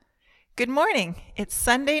Good morning. It's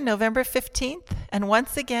Sunday, November 15th, and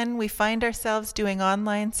once again we find ourselves doing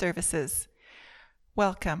online services.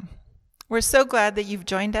 Welcome. We're so glad that you've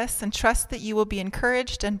joined us and trust that you will be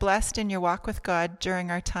encouraged and blessed in your walk with God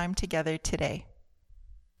during our time together today.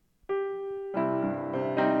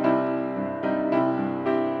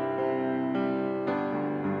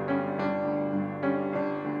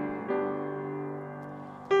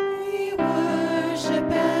 We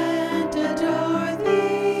worship and adore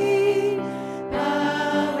Thee,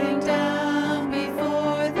 bowing down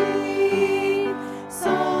before Thee,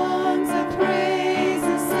 songs of praise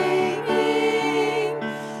and singing,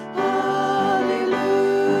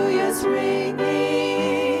 hallelujahs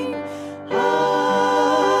ringing, hallelujah,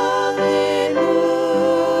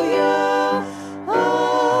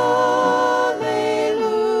 hallelujah,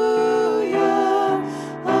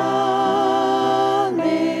 hallelujah,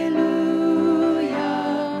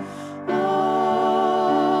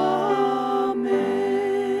 amen.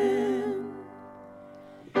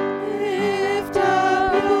 Lift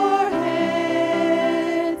up your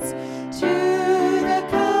heads to the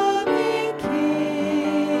coming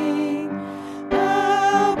King.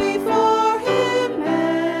 Bow before Him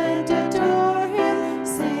and adore Him.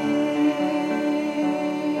 Sing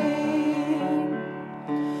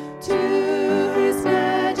to His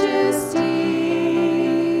majesty.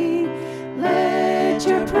 Let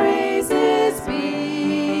your praises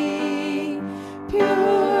be pure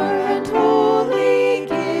and holy,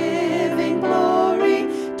 giving glory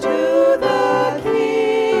to the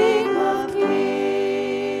King of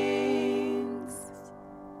Kings.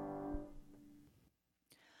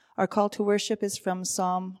 Our call to worship is from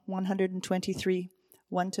Psalm 123,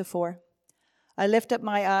 1-4. I lift up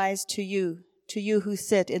my eyes to you who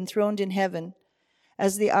sit enthroned in heaven.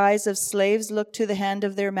 As the eyes of slaves look to the hand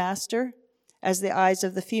of their master, as the eyes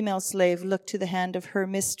of the female slave look to the hand of her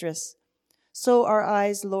mistress, so our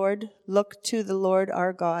eyes, Lord, look to the Lord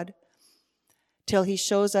our God, till He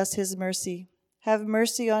shows us His mercy. Have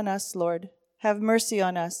mercy on us, Lord. Have mercy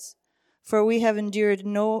on us, for we have endured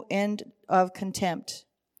no end of contempt.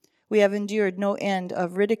 We have endured no end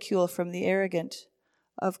of ridicule from the arrogant,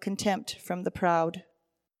 of contempt from the proud.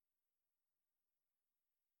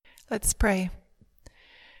 Let's pray.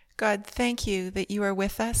 God, thank you that you are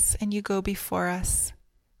with us and you go before us.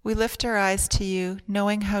 We lift our eyes to you,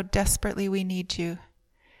 knowing how desperately we need you.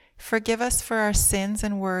 Forgive us for our sins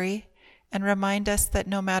and worry, and remind us that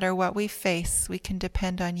no matter what we face, we can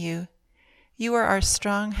depend on you. You are our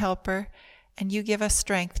strong helper, and you give us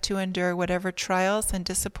strength to endure whatever trials and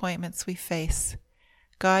disappointments we face.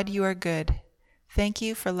 God, you are good. Thank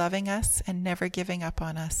you for loving us and never giving up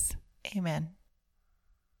on us. Amen.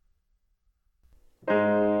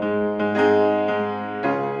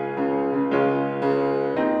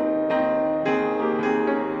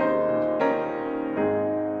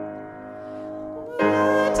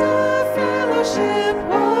 What a fellowship,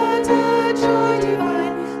 what a joy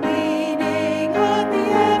divine, leaning on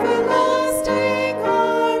the everlasting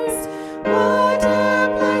arms. What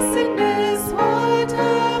a blessedness, what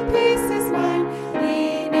a peace is mine,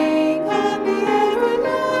 leaning on the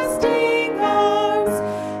everlasting arms.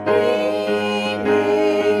 Leaning,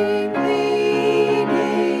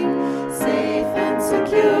 leaning, safe and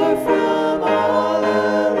secure from all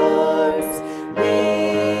alarms.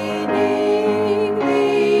 Leaning,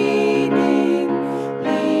 leaning,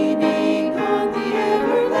 leaning on the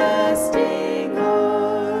everlasting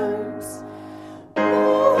arms.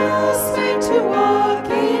 Oh, how sweet to walk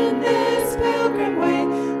in this pilgrim way,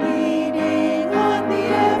 leaning on the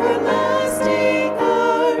everlasting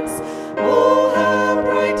arms. Oh, how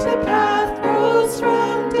bright the path grows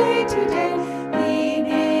from day to day,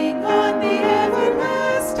 leaning on the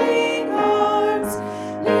everlasting arms.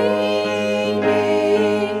 Leaning,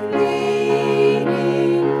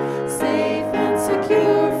 leaning, safe and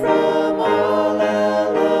secure from all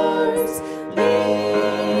alarms.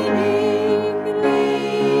 Leaning,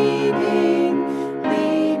 leaning,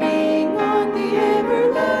 leaning on the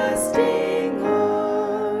everlasting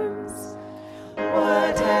arms.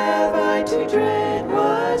 What have I to dread?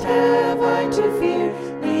 What have I to fear?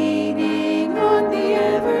 Leaning on the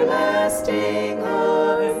everlasting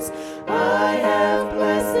arms. I have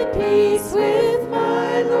blessed peace with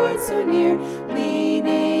my Lord so near.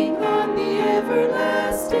 Leaning on the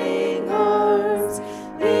everlasting arms.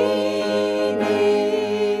 Leaning,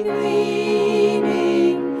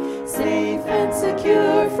 leaning, safe and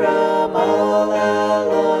secure from all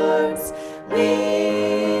alarms.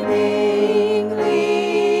 Leaning,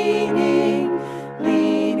 leaning,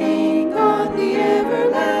 leaning on the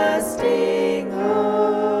everlasting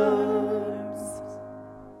arms.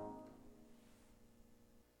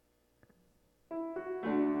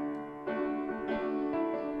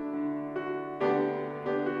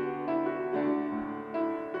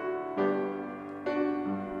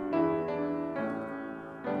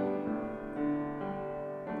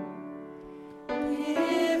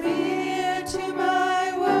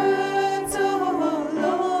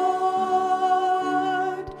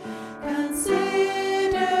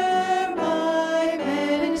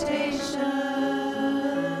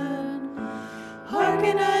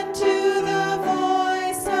 hearken unto the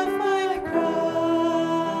voice of my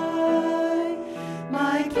cry,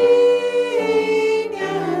 my King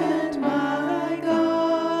and my God.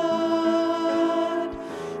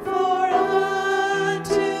 For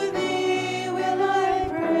unto thee will I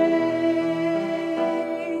pray,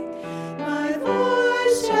 my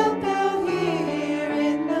voice shalt thou hear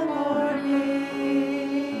in the morning.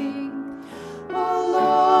 O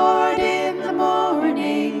Lord, in the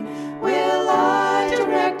morning will I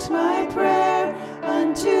direct my prayer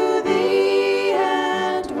unto thee,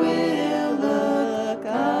 and will look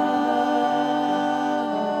up.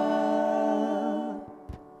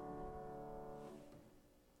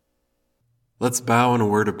 Let's bow in a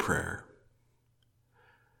word of prayer.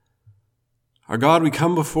 Our God, we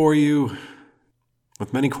come before you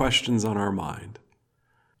with many questions on our mind.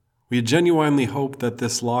 We genuinely hope that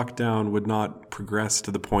this lockdown would not progress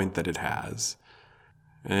to the point that it has.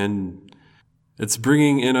 And it's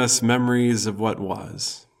bringing in us memories of what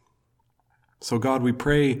was. So God, we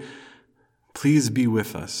pray, please be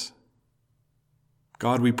with us.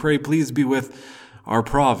 God, we pray, please be with our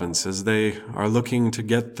province as they are looking to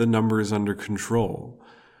get the numbers under control.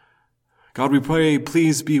 God, we pray,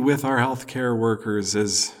 please be with our healthcare workers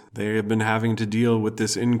as they have been having to deal with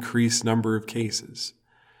this increased number of cases.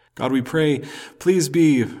 God, we pray, please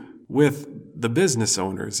be with the business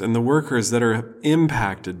owners and the workers that are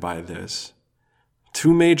impacted by this.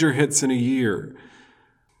 2 major hits in a year.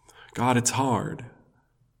 God, it's hard.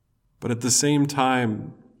 But at the same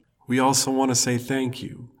time, we also want to say thank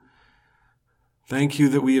you. Thank you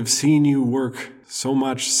that we have seen you work so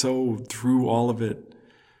much so through all of it.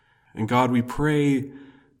 And God, we pray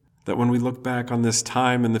that when we look back on this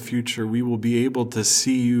time in the future, we will be able to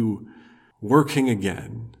see you working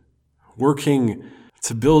again, working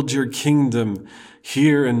to build your kingdom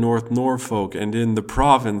here in North Norfolk and in the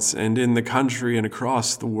province and in the country and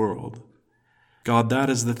across the world. God, that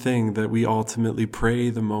is the thing that we ultimately pray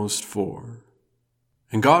the most for.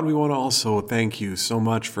 And God, we want to also thank you so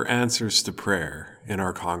much for answers to prayer in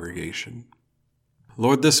our congregation.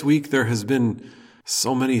 Lord, this week there has been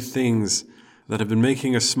so many things that have been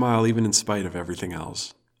making us smile even in spite of everything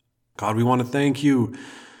else. God, we want to thank you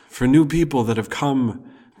for new people that have come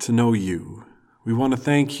to know you. We want to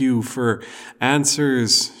thank you for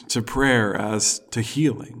answers to prayer as to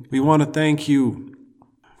healing. We want to thank you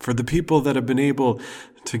for the people that have been able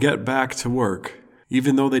to get back to work,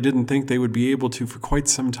 even though they didn't think they would be able to for quite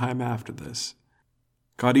some time after this.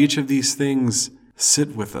 God, each of these things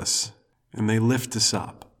sit with us and they lift us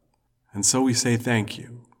up. And so we say thank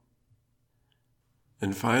you.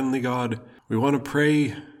 And finally, God, we want to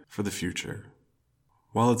pray for the future.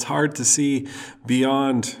 While it's hard to see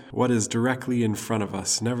beyond what is directly in front of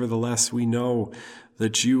us, nevertheless, we know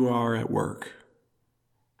that you are at work.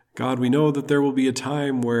 God, we know that there will be a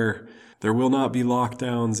time where there will not be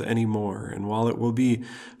lockdowns anymore. And while it will be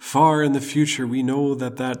far in the future, we know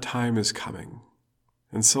that that time is coming.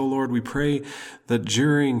 And so, Lord, we pray that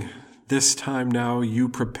during this time now, you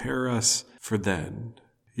prepare us for then.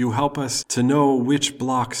 You help us to know which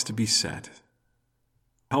blocks to be set.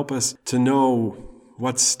 Help us to know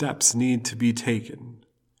what steps need to be taken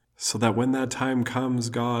so that when that time comes,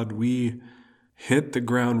 God, we hit the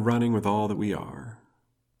ground running with all that we are.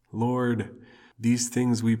 Lord, these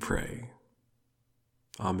things we pray.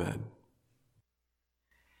 Amen.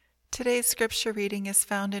 Today's scripture reading is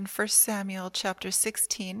found in 1 Samuel chapter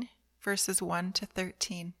 16, verses 1 to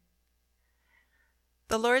 13.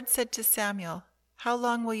 The Lord said to Samuel, "How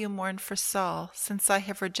long will you mourn for Saul, since I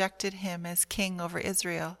have rejected him as king over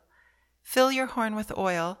Israel? Fill your horn with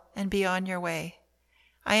oil and be on your way.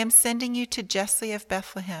 I am sending you to Jesse of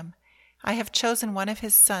Bethlehem. I have chosen one of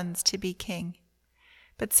his sons to be king."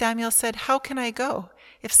 But Samuel said, "How can I go?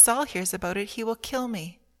 If Saul hears about it, he will kill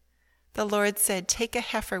me." The Lord said, "Take a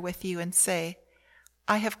heifer with you and say,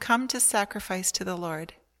 'I have come to sacrifice to the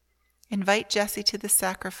Lord.' Invite Jesse to the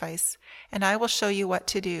sacrifice, and I will show you what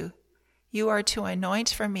to do. You are to anoint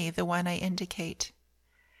for me the one I indicate."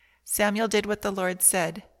 Samuel did what the Lord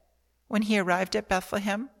said. When he arrived at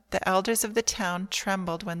Bethlehem, the elders of the town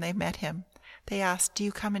trembled when they met him. They asked, "Do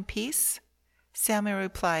you come in peace?" Samuel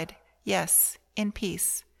replied, "Yes, in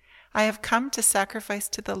peace. I have come to sacrifice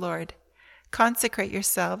to the Lord. Consecrate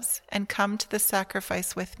yourselves and come to the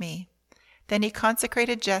sacrifice with me." Then he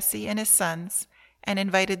consecrated Jesse and his sons and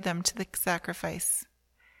invited them to the sacrifice.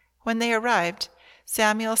 When they arrived,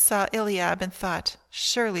 Samuel saw Eliab and thought,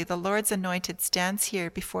 "Surely the Lord's anointed stands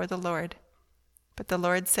here before the Lord." But the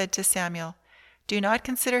Lord said to Samuel, "Do not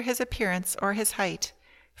consider his appearance or his height,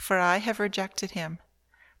 for I have rejected him.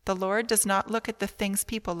 The Lord does not look at the things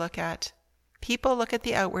people look at. People look at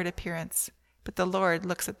the outward appearance, but the Lord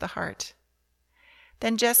looks at the heart.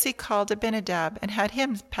 Then Jesse called Abinadab and had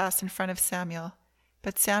him pass in front of Samuel.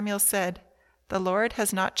 But Samuel said, "The Lord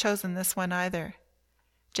has not chosen this one either."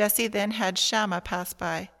 Jesse then had Shammah pass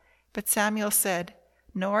by, but Samuel said,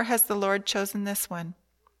 "Nor has the Lord chosen this one."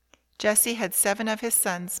 Jesse had 7 of his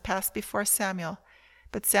sons pass before Samuel,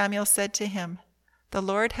 but Samuel said to him, "The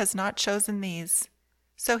Lord has not chosen these."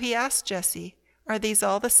 So he asked Jesse, "Are these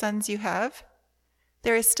all the sons you have?"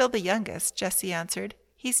 "There is still the youngest," Jesse answered.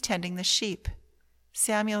 "He's tending the sheep."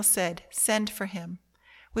 Samuel said, "Send for him.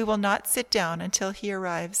 We will not sit down until he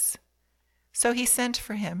arrives." So he sent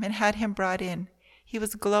for him and had him brought in. He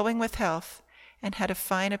was glowing with health and had a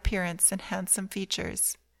fine appearance and handsome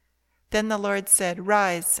features. Then the Lord said,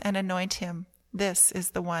 "Rise and anoint him. This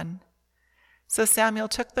is the one." So Samuel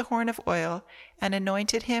took the horn of oil and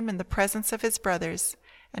anointed him in the presence of his brothers,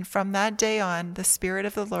 and from that day on the Spirit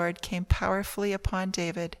of the Lord came powerfully upon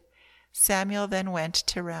David. Samuel then went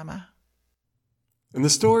to Ramah. In the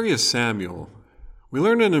story of Samuel, we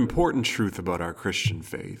learn an important truth about our Christian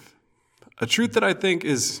faith. A truth that I think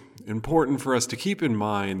is important for us to keep in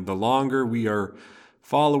mind the longer we are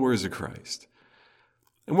followers of Christ.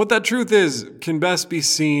 And what that truth is can best be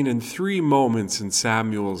seen in 3 moments in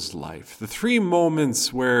Samuel's life. The 3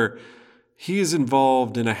 moments where he is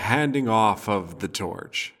involved in a handing off of the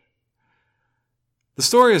torch. The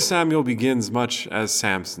story of Samuel begins much as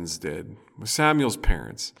Samson's did, with Samuel's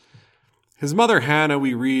parents. His mother Hannah,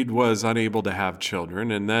 we read, was unable to have children,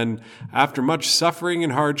 and then, after much suffering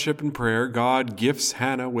and hardship and prayer, God gifts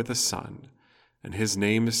Hannah with a son, and his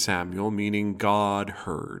name is Samuel, meaning God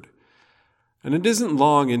heard. And it isn't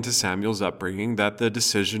long into Samuel's upbringing that the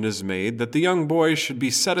decision is made that the young boy should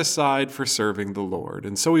be set aside for serving the Lord.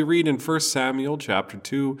 And so we read in 1 Samuel chapter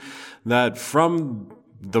 2 that from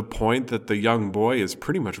the point that the young boy is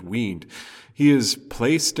pretty much weaned, he is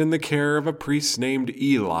placed in the care of a priest named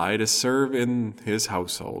Eli to serve in his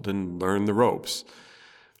household and learn the ropes.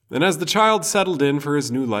 And as the child settled in for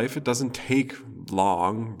his new life, it doesn't take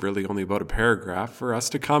long, really only about a paragraph, for us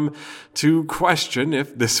to come to question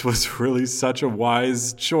if this was really such a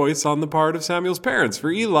wise choice on the part of Samuel's parents.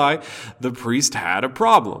 For Eli, the priest had a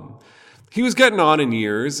problem. He was getting on in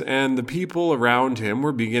years, and the people around him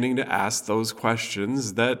were beginning to ask those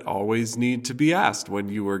questions that always need to be asked when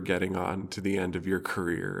you are getting on to the end of your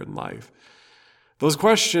career in life. Those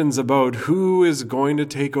questions about who is going to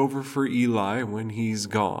take over for Eli when he's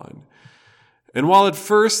gone. And while at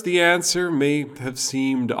first the answer may have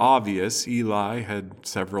seemed obvious, Eli had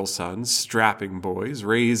several sons, strapping boys,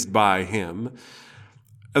 raised by him.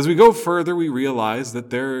 As we go further, we realize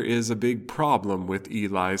that there is a big problem with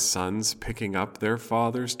Eli's sons picking up their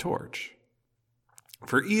father's torch.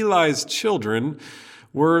 For Eli's children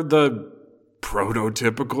were the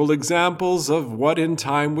prototypical examples of what in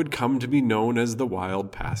time would come to be known as the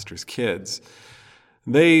wild pastor's kids.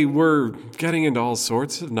 They were getting into all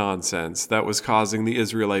sorts of nonsense that was causing the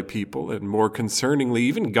Israelite people, and more concerningly,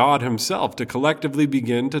 even God himself, to collectively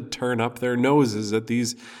begin to turn up their noses at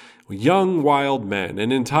these young wild men.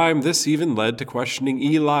 And in time, this even led to questioning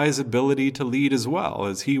Eli's ability to lead as well,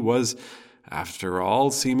 as he was, after all,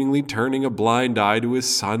 seemingly turning a blind eye to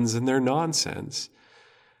his sons and their nonsense.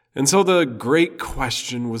 And so the great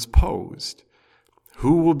question was posed.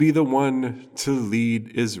 Who will be the one to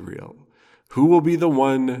lead Israel? Who will be the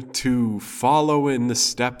one to follow in the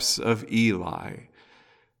steps of Eli?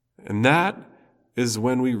 And that is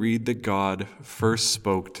when we read that God first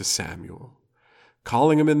spoke to Samuel,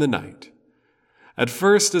 calling him in the night. At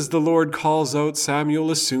first, as the Lord calls out,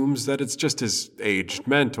 Samuel assumes that it's just his aged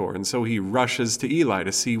mentor, and so he rushes to Eli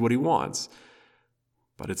to see what he wants.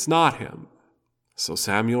 But it's not him. So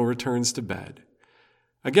Samuel returns to bed.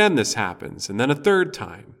 Again this happens, and then a third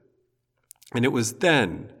time. And it was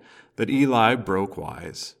then that Eli broke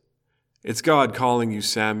wise. "It's God calling you,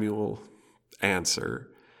 Samuel.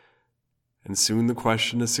 Answer." And soon the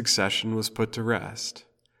question of succession was put to rest.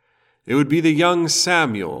 It would be the young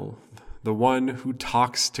Samuel, the one who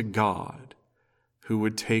talks to God, who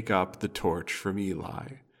would take up the torch from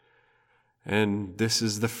Eli. And this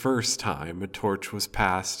is the first time a torch was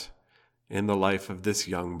passed in the life of this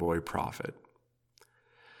young boy prophet.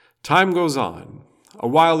 Time goes on. A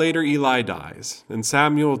while later, Eli dies, and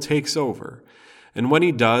Samuel takes over. And when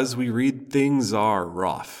he does, we read things are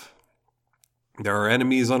rough. There are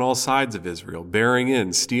enemies on all sides of Israel, bearing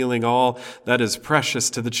in, stealing all that is precious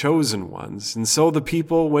to the chosen ones. And so the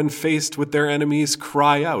people, when faced with their enemies,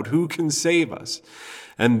 cry out, "Who can save us?"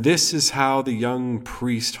 And this is how the young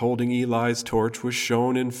priest holding Eli's torch was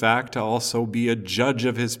shown, in fact, to also be a judge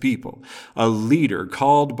of his people, a leader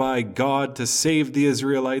called by God to save the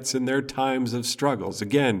Israelites in their times of struggles.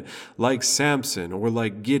 Again, like Samson or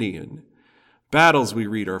like Gideon. Battles, we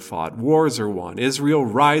read, are fought. Wars are won. Israel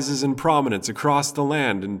rises in prominence across the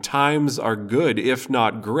land, and times are good, if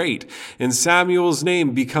not great. And Samuel's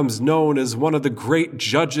name becomes known as one of the great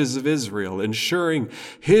judges of Israel, ensuring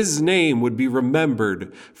his name would be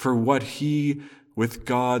remembered for what he, with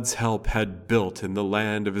God's help, had built in the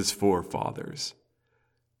land of his forefathers.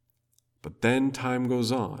 But then time goes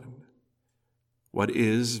on. What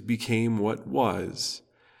is became what was,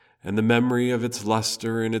 and the memory of its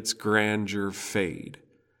luster and its grandeur fade.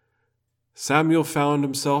 Samuel found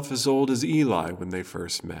himself as old as Eli when they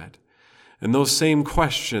first met, and those same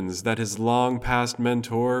questions that his long-past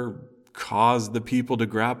mentor caused the people to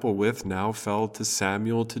grapple with now fell to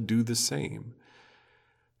Samuel to do the same.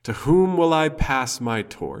 To whom will I pass my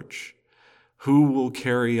torch? Who will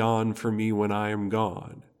carry on for me when I am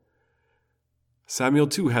gone? Samuel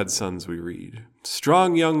too had sons, we read,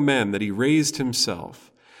 strong young men that he raised himself.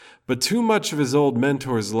 But too much of his old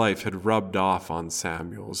mentor's life had rubbed off on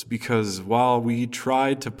Samuel's, because while we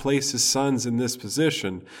tried to place his sons in this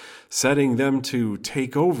position, setting them to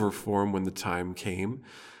take over for him when the time came,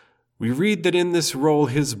 we read that in this role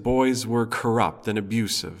his boys were corrupt and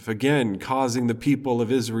abusive, again causing the people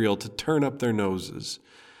of Israel to turn up their noses.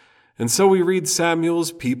 And so we read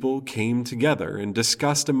Samuel's people came together and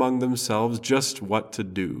discussed among themselves just what to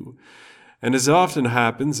do. And as often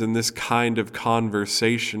happens in this kind of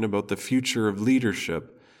conversation about the future of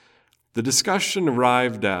leadership, the discussion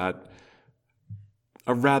arrived at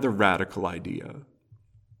a rather radical idea.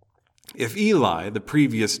 If Eli, the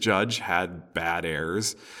previous judge, had bad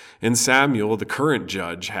heirs, and Samuel, the current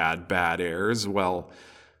judge, had bad heirs, well,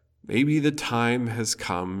 maybe the time has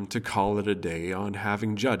come to call it a day on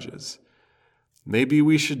having judges. Maybe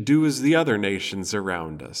we should do as the other nations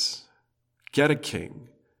around us. Get a king.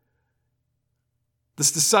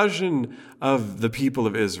 This decision of the people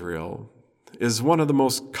of Israel is one of the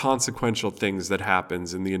most consequential things that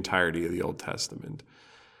happens in the entirety of the Old Testament.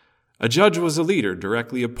 A judge was a leader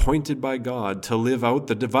directly appointed by God to live out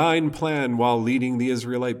the divine plan while leading the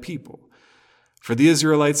Israelite people. For the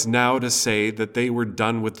Israelites now to say that they were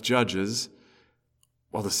done with judges,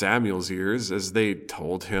 well, to Samuel's ears, as they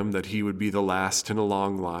told him that he would be the last in a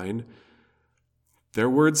long line, their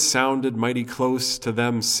words sounded mighty close to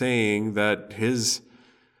them saying that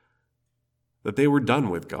they were done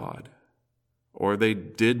with God, or they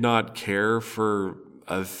did not care for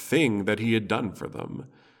a thing that he had done for them.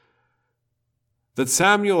 That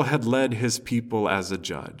Samuel had led his people as a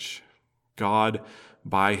judge, God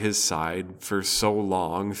by his side for so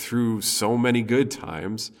long, through so many good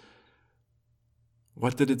times.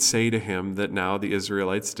 What did it say to him that now the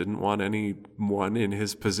Israelites didn't want anyone in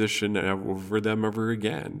his position over them ever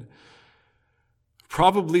again?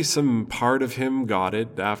 Probably some part of him got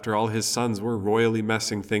it. After all, his sons were royally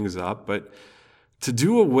messing things up. But to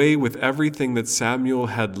do away with everything that Samuel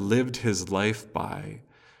had lived his life by,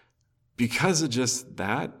 because of just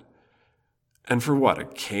that, and for what, a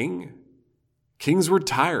king? Kings were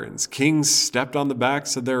tyrants. Kings stepped on the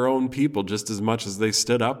backs of their own people just as much as they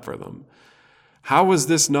stood up for them. How was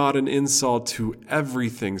this not an insult to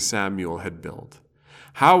everything Samuel had built?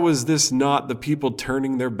 How was this not the people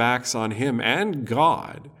turning their backs on him and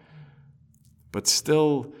God? But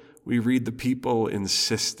still, we read the people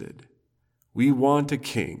insisted. We want a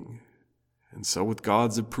king. And so with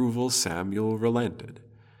God's approval, Samuel relented.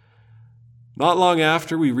 Not long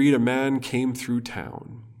after, we read a man came through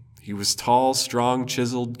town. He was tall, strong,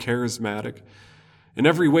 chiseled, charismatic, in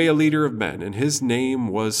every way a leader of men, and his name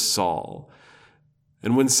was Saul.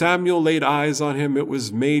 And when Samuel laid eyes on him, it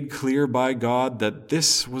was made clear by God that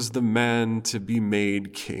this was the man to be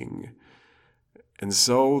made king. And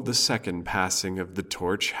so the second passing of the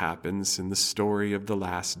torch happens in the story of the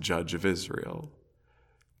last judge of Israel.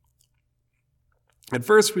 At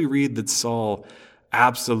first we read that Saul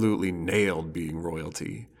absolutely nailed being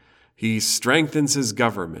royalty. He strengthens his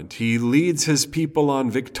government. He leads his people on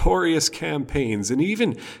victorious campaigns and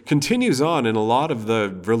even continues on in a lot of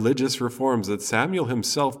the religious reforms that Samuel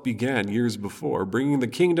himself began years before, bringing the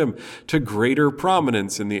kingdom to greater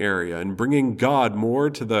prominence in the area and bringing God more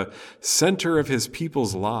to the center of his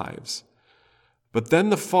people's lives. But then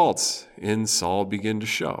the faults in Saul begin to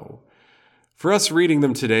show. For us reading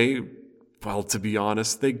them today, well, to be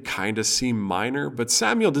honest, they kind of seem minor, but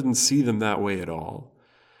Samuel didn't see them that way at all.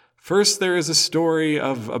 First, there is a story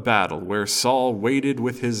of a battle where Saul waited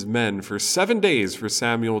with his men for 7 days for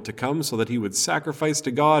Samuel to come so that he would sacrifice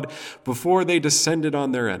to God before they descended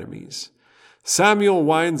on their enemies. Samuel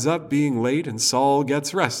winds up being late and Saul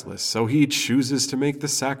gets restless, so he chooses to make the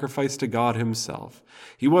sacrifice to God himself.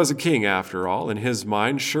 He was a king after all. In his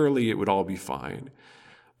mind, surely it would all be fine.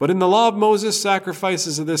 But in the law of Moses,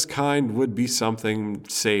 sacrifices of this kind would be something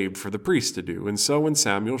saved for the priest to do. And so when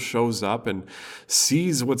Samuel shows up and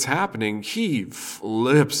sees what's happening, he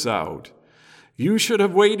flips out. "You should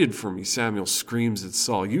have waited for me," Samuel screams at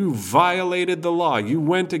Saul. "You violated the law. You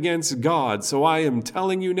went against God. So I am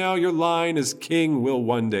telling you now, your line as king will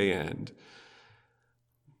one day end."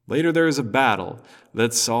 Later there is a battle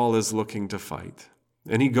that Saul is looking to fight.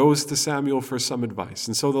 And he goes to Samuel for some advice.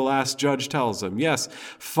 And so the last judge tells him, "Yes,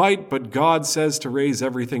 fight, but God says to raise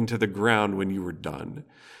everything to the ground when you are done."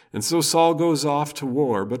 And so Saul goes off to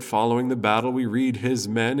war, but following the battle, we read his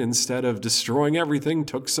men, instead of destroying everything,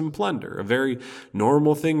 took some plunder, a very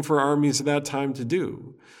normal thing for armies of that time to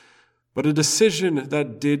do. But a decision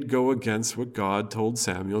that did go against what God told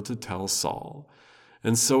Samuel to tell Saul.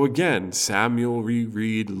 And so again, Samuel, we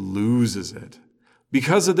read, loses it.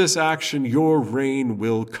 "Because of this action, your reign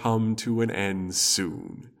will come to an end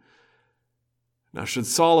soon." Now, should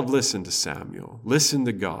Saul have listened to Samuel, listened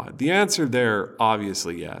to God? The answer there,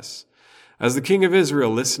 obviously, yes. As the king of Israel,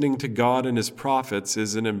 listening to God and his prophets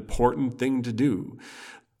is an important thing to do.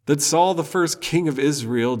 That Saul, the first king of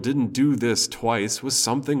Israel, didn't do this twice was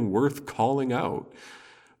something worth calling out.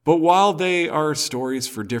 But while they are stories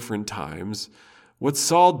for different times, what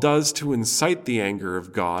Saul does to incite the anger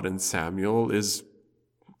of God and Samuel is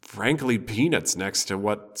frankly peanuts next to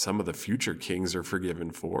what some of the future kings are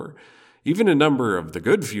forgiven for, even a number of the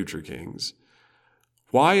good future kings.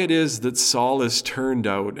 Why it is that Saul is turned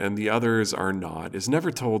out and the others are not is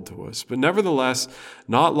never told to us, but nevertheless,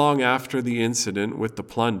 not long after the incident with the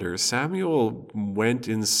plunder, Samuel went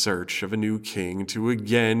in search of a new king to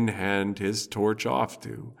again hand his torch off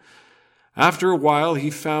to. After a while, he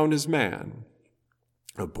found his man,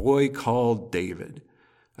 a boy called David,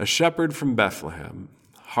 a shepherd from Bethlehem,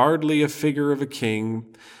 hardly a figure of a king,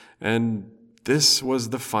 and this was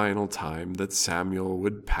the final time that Samuel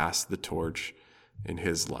would pass the torch in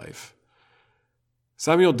his life.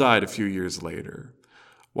 Samuel died a few years later.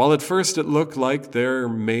 While at first it looked like there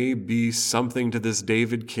may be something to this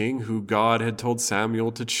David king who God had told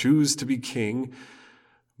Samuel to choose to be king,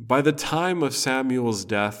 by the time of Samuel's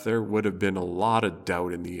death, there would have been a lot of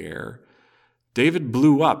doubt in the air. David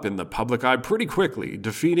blew up in the public eye pretty quickly,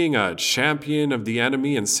 defeating a champion of the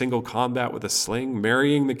enemy in single combat with a sling,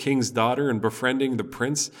 marrying the king's daughter and befriending the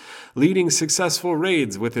prince, leading successful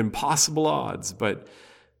raids with impossible odds. But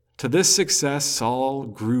to this success, Saul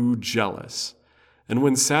grew jealous. And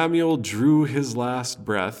when Samuel drew his last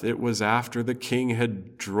breath, it was after the king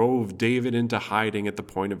had drove David into hiding at the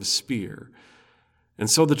point of a spear. And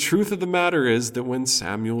so the truth of the matter is that when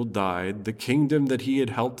Samuel died, the kingdom that he had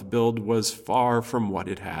helped build was far from what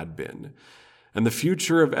it had been. And the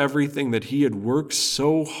future of everything that he had worked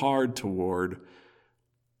so hard toward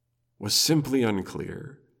was simply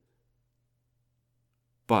unclear.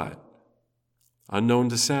 But, unknown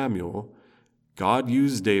to Samuel, God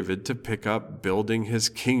used David to pick up building his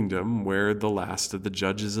kingdom where the last of the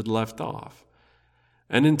judges had left off.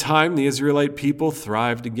 And in time, the Israelite people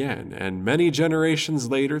thrived again, and many generations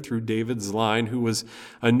later, through David's line, who was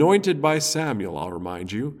anointed by Samuel, I'll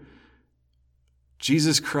remind you,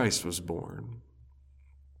 Jesus Christ was born.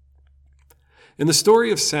 In the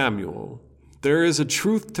story of Samuel, there is a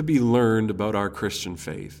truth to be learned about our Christian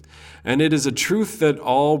faith, and it is a truth that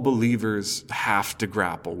all believers have to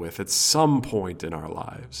grapple with at some point in our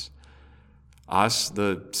lives. Us,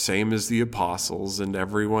 the same as the apostles and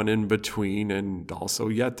everyone in between and also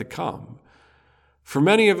yet to come. For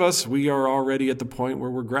many of us, we are already at the point where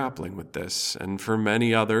we're grappling with this, and for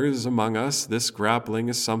many others among us, this grappling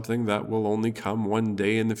is something that will only come one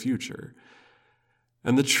day in the future.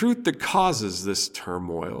 And the truth that causes this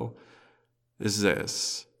turmoil is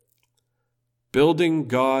this: building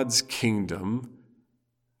God's kingdom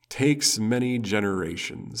takes many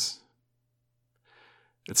generations.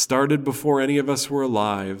 It started before any of us were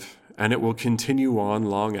alive, and it will continue on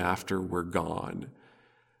long after we're gone.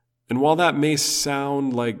 And while that may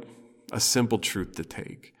sound like a simple truth to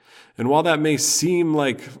take, and while that may seem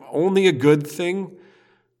like only a good thing,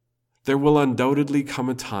 there will undoubtedly come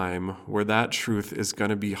a time where that truth is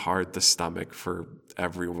going to be hard to stomach for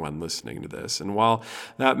everyone listening to this. And while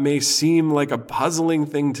that may seem like a puzzling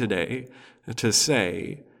thing today to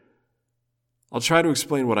say, I'll try to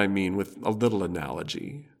explain what I mean with a little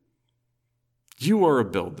analogy. You are a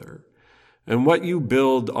builder. And what you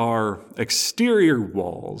build are exterior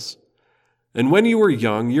walls. And when you were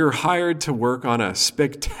young, you're hired to work on a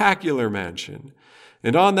spectacular mansion.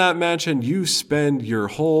 And on that mansion, you spend your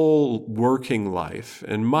whole working life.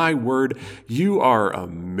 And my word, you are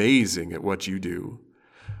amazing at what you do.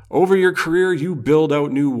 Over your career, you build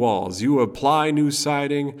out new walls. You apply new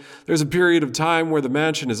siding. There's a period of time where the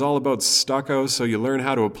mansion is all about stucco, so you learn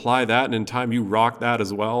how to apply that, and in time you rock that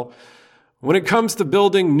as well. When it comes to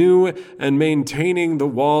building new and maintaining the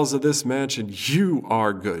walls of this mansion, you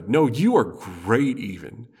are good. No, you are great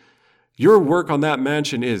even. Your work on that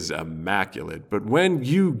mansion is immaculate, but when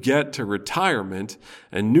you get to retirement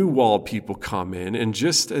and new wall people come in, and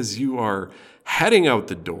just as you are heading out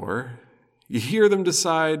the door, you hear them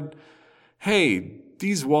decide, hey,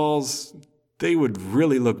 these walls, they would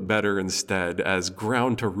really look better instead as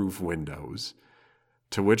ground-to-roof windows,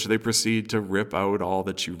 to which they proceed to rip out all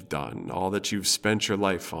that you've done, all that you've spent your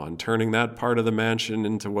life on, turning that part of the mansion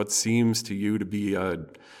into what seems to you to be a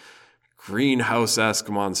greenhouse-esque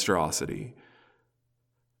monstrosity.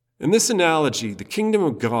 In this analogy, the kingdom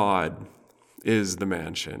of God is the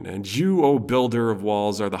mansion, and you, O builder of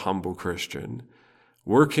walls, are the humble Christian,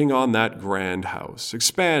 working on that grand house,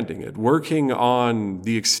 expanding it, working on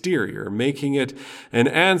the exterior, making it an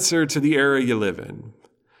answer to the era you live in.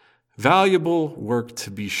 Valuable work to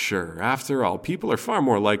be sure. After all, people are far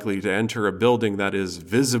more likely to enter a building that is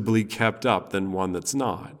visibly kept up than one that's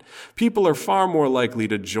not. People are far more likely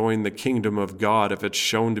to join the kingdom of God if it's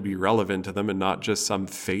shown to be relevant to them and not just some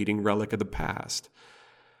fading relic of the past.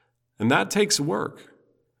 And that takes work.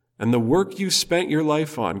 And the work you spent your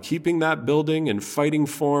life on, keeping that building in fighting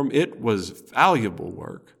form, it was valuable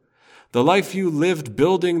work. The life you lived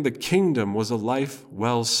building the kingdom was a life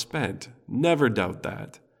well spent. Never doubt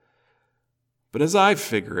that. But as I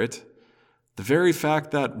figure it, the very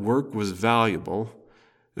fact that work was valuable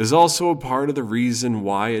is also a part of the reason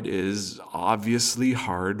why it is obviously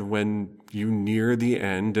hard when you near the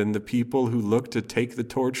end and the people who look to take the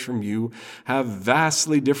torch from you have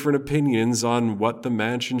vastly different opinions on what the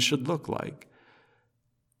mansion should look like.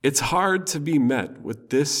 It's hard to be met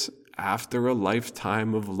with this after a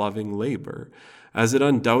lifetime of loving labor, as it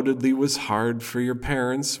undoubtedly was hard for your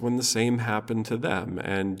parents when the same happened to them,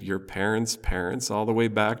 and your parents' parents all the way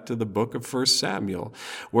back to the book of 1 Samuel,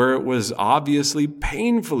 where it was obviously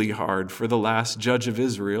painfully hard for the last judge of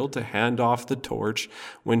Israel to hand off the torch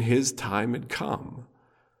when his time had come.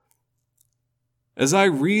 As I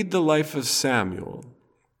read the life of Samuel,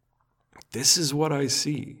 this is what I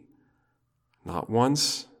see. Not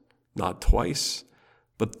once, not twice,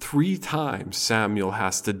 but 3 times Samuel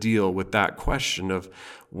has to deal with that question of,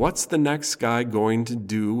 what's the next guy going to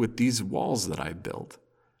do with these walls that I built?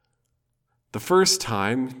 The first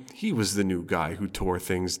time, he was the new guy who tore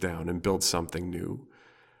things down and built something new.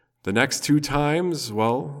 The next 2 times,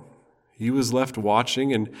 well, he was left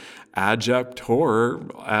watching in abject horror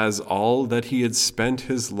as all that he had spent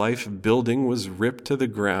his life building was ripped to the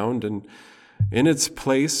ground, and in its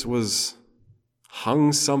place was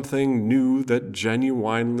hung something new that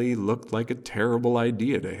genuinely looked like a terrible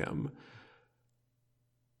idea to him.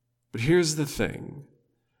 But here's the thing.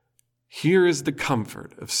 Here is the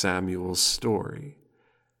comfort of Samuel's story.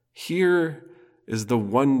 Here is the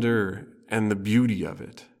wonder and the beauty of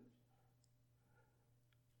it.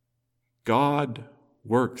 God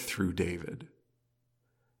worked through David.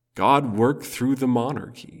 God worked through the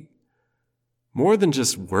monarchy. More than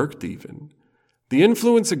just worked even. The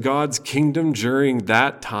influence of God's kingdom during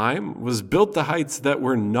that time was built to heights that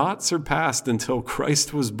were not surpassed until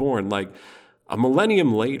Christ was born, like a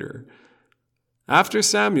millennium later. After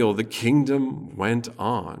Samuel, the kingdom went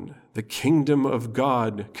on. The kingdom of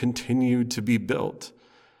God continued to be built.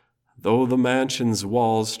 Though the mansion's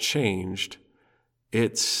walls changed,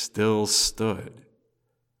 it still stood.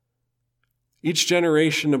 Each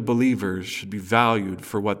generation of believers should be valued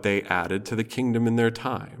for what they added to the kingdom in their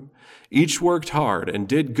time. Each worked hard and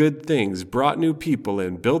did good things, brought new people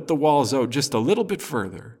in, built the walls out just a little bit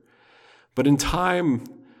further. But in time,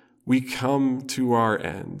 we come to our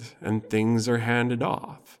end and things are handed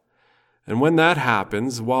off. And when that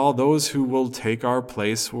happens, while those who will take our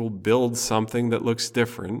place will build something that looks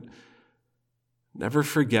different, never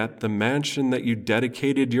forget the mansion that you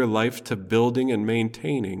dedicated your life to building and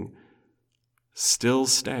maintaining still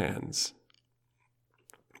stands.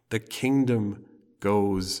 The kingdom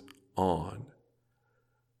goes on.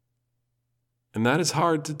 And that is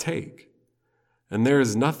hard to take. And there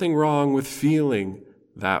is nothing wrong with feeling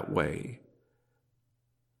that way.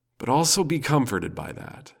 But also be comforted by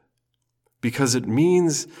that. Because it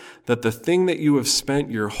means that the thing that you have spent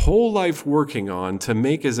your whole life working on to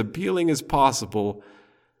make as appealing as possible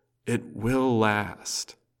it will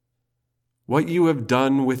last. What you have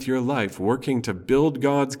done with your life, working to build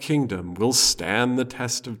God's kingdom, will stand the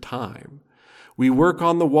test of time. We work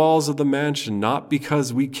on the walls of the mansion not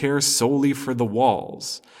because we care solely for the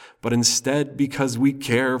walls, but instead because we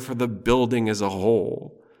care for the building as a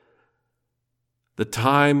whole. The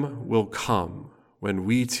time will come when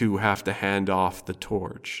we too have to hand off the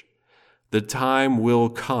torch. The time will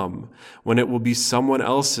come when it will be someone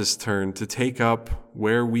else's turn to take up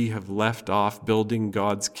where we have left off building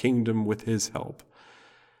God's kingdom with His help.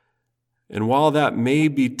 And while that may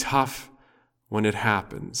be tough when it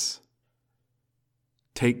happens,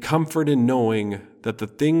 take comfort in knowing that the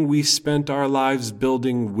thing we spent our lives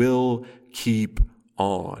building will keep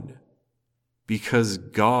on, because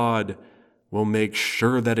God will make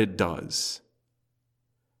sure that it does.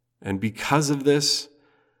 And because of this,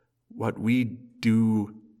 what we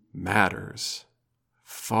do matters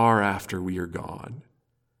far after we are gone.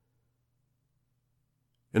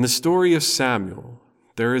 In the story of Samuel,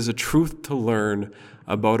 there is a truth to learn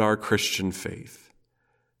about our Christian faith.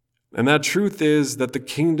 And that truth is that the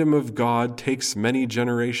kingdom of God takes many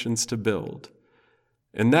generations to build.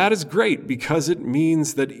 And that is great because it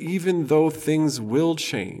means that even though things will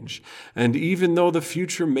change, and even though the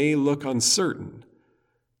future may look uncertain,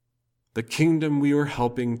 the kingdom we are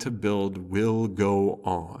helping to build will go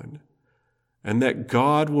on, and that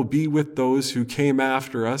God will be with those who came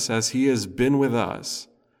after us as He has been with us.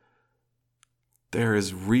 There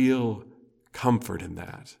is real comfort in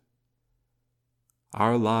that.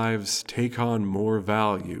 Our lives take on more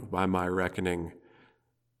value, by my reckoning,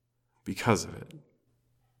 because of it.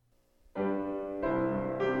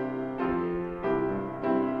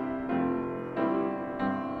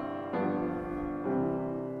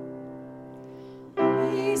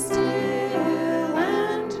 Be still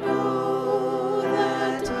and know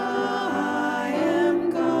that I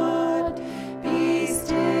am God. Be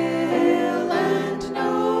still and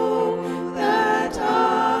know that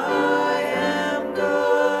I am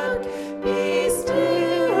God. Be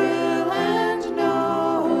still and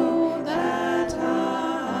know that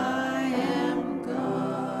I am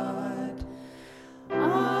God.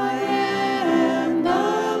 I am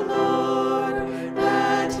the Lord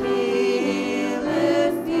that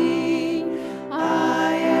healeth thee.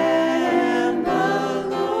 I am the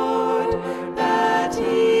Lord that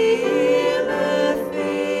healeth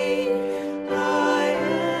thee. I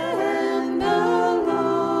am the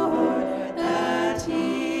Lord that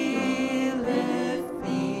healeth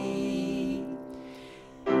thee.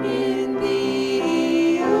 In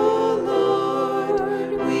thee, O Lord,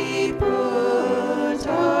 we put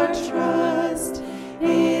our trust.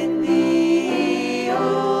 In thee,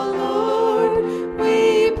 O Lord,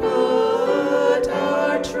 we put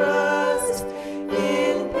our trust.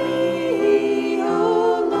 In thee,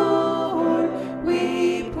 O Lord,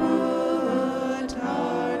 we put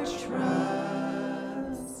our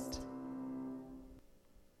trust.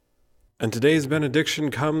 And today's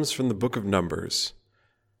benediction comes from the book of Numbers.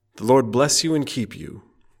 The Lord bless you and keep you.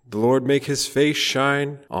 The Lord make His face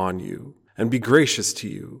shine on you and be gracious to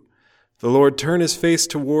you. The Lord turn His face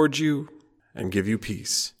toward you and give you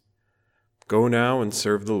peace. Go now and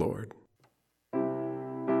serve the Lord.